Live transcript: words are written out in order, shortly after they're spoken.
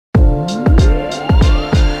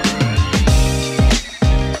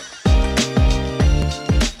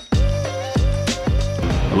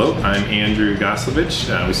I'm Andrew.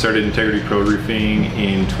 We started Integrity Pro Roofing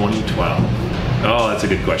in 2012. Oh, that's a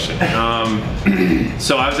good question.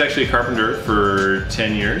 So I was actually a carpenter for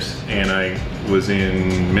 10 years, and I was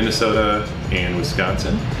in Minnesota and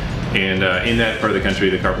Wisconsin. And in that part of the country,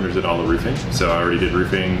 the carpenters did all the roofing. So I already did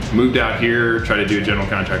roofing. Moved out here, tried to do a general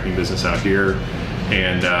contracting business out here,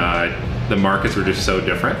 and the markets were just so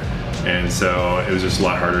different. And so it was just a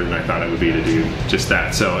lot harder than I thought it would be to do just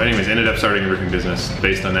that. So anyways, ended up starting a roofing business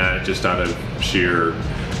based on that, just out of sheer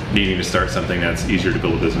needing to start something that's easier to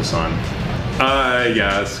build a business on.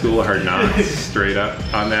 Yeah, School of Hard Knocks, straight up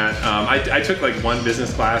on that. I took like one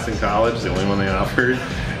business class in college, the only one they offered.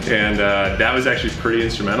 And that was actually pretty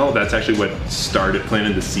instrumental. That's actually what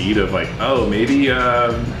planted the seed of like, oh, maybe,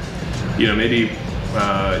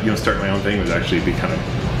 start my own thing was actually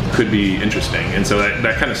could be interesting. And so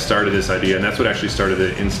that kind of started this idea, and that's what actually started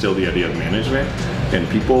to instill the idea of management and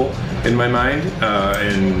people in my mind.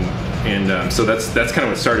 So that's kind of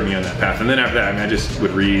what started me on that path. And then after that, I just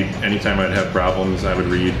would read. Anytime I'd have problems, I would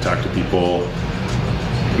read, talk to people,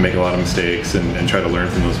 make a lot of mistakes, and try to learn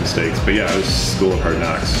from those mistakes. But yeah, it was School of Hard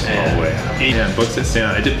Knocks all the way. Yeah, books that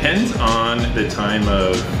stand out. It depends on the time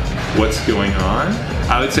of what's going on.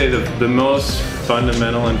 I would say the most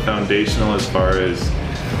fundamental and foundational as far as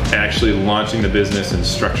actually launching the business and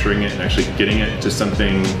structuring it and actually getting it to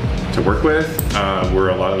something to work with were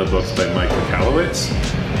a lot of the books by Mike Michalowicz.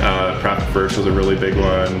 Profit First was a really big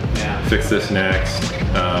one. Yeah. Fix This Next.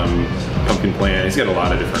 Pumpkin Plan. He's got a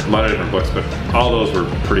lot of different books, but all those were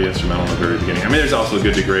pretty instrumental in the very beginning. I mean, there's also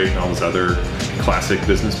Good to Great and all those other classic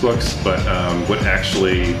business books, but what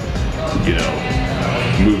actually,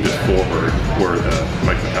 moved us forward were the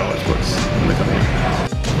Mike Michalowicz books in the company.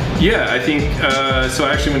 Yeah, I think, so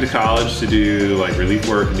I actually went to college to do like relief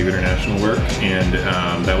work and do international work, and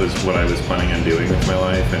that was what I was planning on doing with my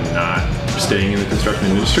life and not staying in the construction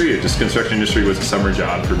industry. Construction industry was a summer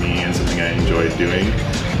job for me and something I enjoyed doing.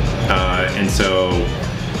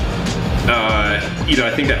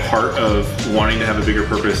 I think that heart of wanting to have a bigger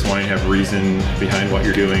purpose, wanting to have reason behind what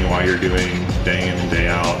you're doing, why you're doing, day in and day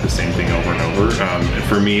out, the same thing over and over. And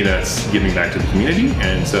for me, that's giving back to the community.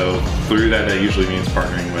 And so through that usually means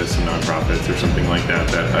partnering with some nonprofits or something like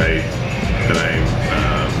that I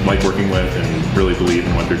like working with and really believe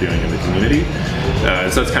in what they're doing in the community.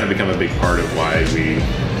 So that's kind of become a big part of why we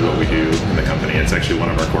do what we do in the company. It's actually one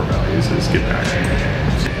of our core values is give back.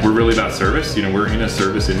 We're really about service. We're in a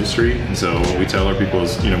service industry, and so what we tell our people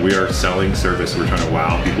is, we are selling service. We're trying to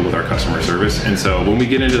wow people with our customer service. And so when we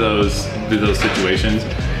get into those situations,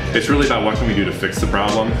 it's really about what can we do to fix the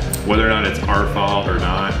problem, whether or not it's our fault or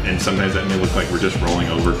not. And sometimes that may look like we're just rolling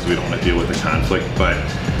over because we don't want to deal with the conflict. But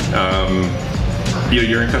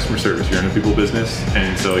you're in customer service, you're in a people business,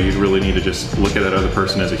 and so you really need to just look at that other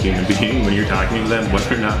person as a human being when you're talking to them.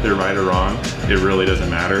 Whether or not they're right or wrong, it really doesn't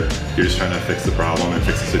matter. You're just trying to fix the problem and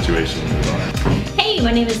fix the situation and move on. Hey,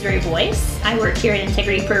 my name is Rae. I work here at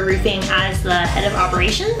Integrity Pro Roofing as the head of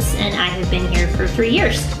operations, and I have been here for 3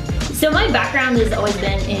 years. So my background has always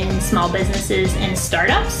been in small businesses and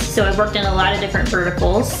startups. So I've worked in a lot of different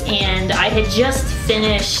verticals, and I had just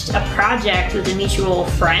finished a project with a mutual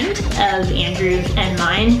friend of Andrew and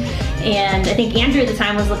mine. And I think Andrew at the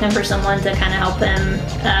time was looking for someone to kind of help him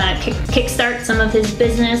kickstart some of his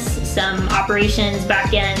business, some operations,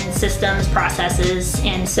 back-end systems, processes.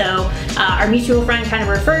 And so our mutual friend kind of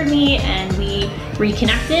referred me, and we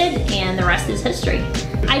reconnected, and the rest is history.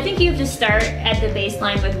 I think you have to start at the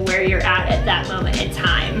baseline with where you're at that moment in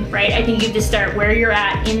time, right? I think you have to start where you're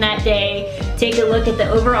at in that day, take a look at the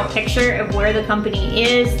overall picture of where the company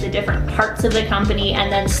is, the different parts of the company,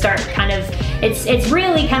 and then start it's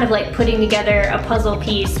really kind of like putting together a puzzle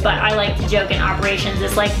piece, but I like to joke in operations,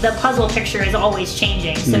 it's like the puzzle picture is always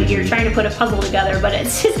changing. So you're trying to put a puzzle together, but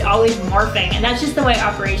it's just always morphing, and that's just the way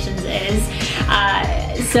operations is.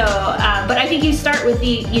 But I think you start with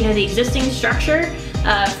the existing structure.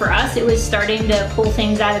 For us, it was starting to pull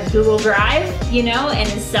things out of Google Drive, and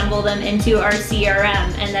assemble them into our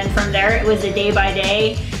CRM. And then from there, it was a day by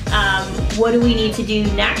day. What do we need to do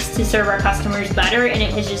next to serve our customers better? And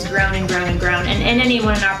it has just grown and grown and grown. And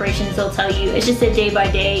anyone in operations will tell you, it's just a day by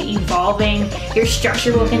day evolving. Your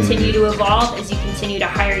structure will continue to evolve as you continue to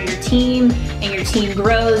hire your team, and your team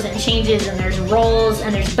grows and changes, and there's roles,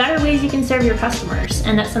 and there's better ways you can serve your customers.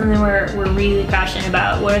 And that's something we're really passionate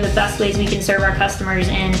about. What are the best ways we can serve our customers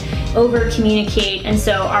and over communicate? And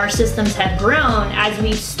so our systems have grown as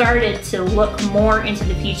we've started to look more into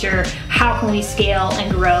the future. How can we scale and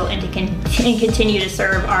grow and continue to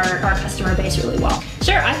serve our customer base really well?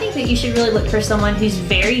 Sure, I think that you should really look for someone who's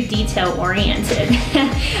very detail oriented.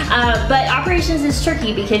 But operations is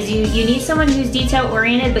tricky because you need someone who's detail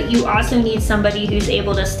oriented, but you also need somebody who's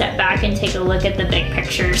able to step back and take a look at the big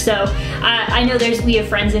picture. So I know we have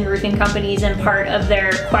friends in roofing companies, and part of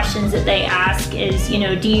their questions that they ask is,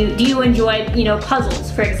 do you enjoy,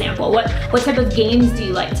 puzzles, for example? What type of games do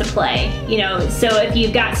you like to play? So if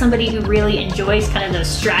you've got somebody who really enjoys kind of those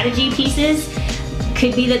strategy pieces,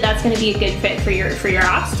 could be that's going to be a good fit for your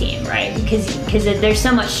ops team, right? Because there's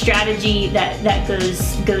so much strategy that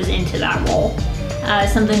goes into that role.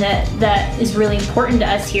 Something that is really important to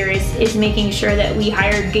us here is making sure that we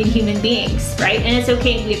hire good human beings, right? And it's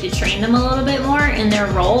okay if we have to train them a little bit more in their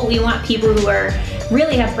role. We want people who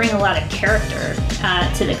bring a lot of character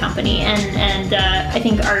to the company, and I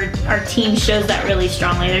think our team shows that really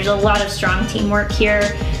strongly. There's a lot of strong teamwork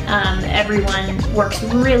here. Everyone works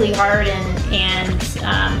really hard, and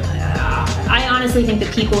I honestly think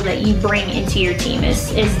the people that you bring into your team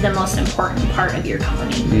is the most important part of your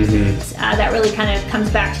company. Mm-hmm. That really kind of comes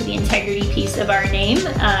back to the integrity piece of our name,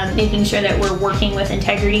 making sure that we're working with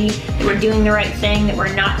integrity, that we're doing the right thing, that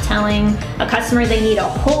we're not telling a customer they need a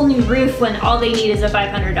whole new roof when all they need is a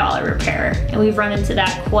 $500 repair. And we've run into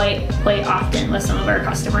that quite often with some of our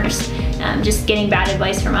customers, just getting bad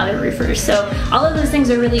advice from other roofers. So all of those things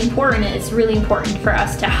are really important. It's really important for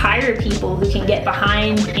us to hire people who can get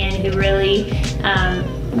behind and who really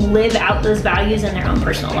live out those values in their own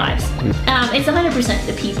personal lives. It's 100%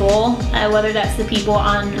 the people, whether that's the people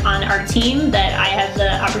on our team that I have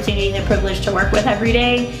the opportunity and the privilege to work with every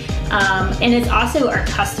day, and it's also our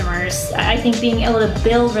customers. I think being able to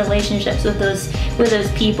build relationships with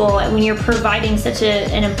those people when you're providing such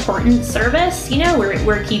an important service,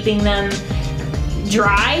 we're keeping them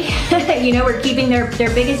dry. We're keeping their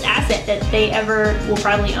biggest asset that they ever will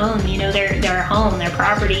probably own, their home, their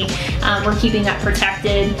property. We're keeping that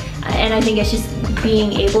protected, and I think it's just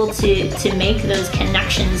being able to make those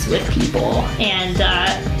connections with people and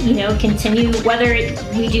continue, whether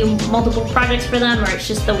we do multiple projects for them or it's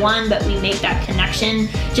just the one, but we make that connection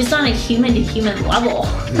just on a human to human level.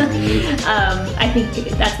 Mm-hmm. I think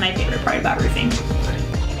that's my favorite part about roofing.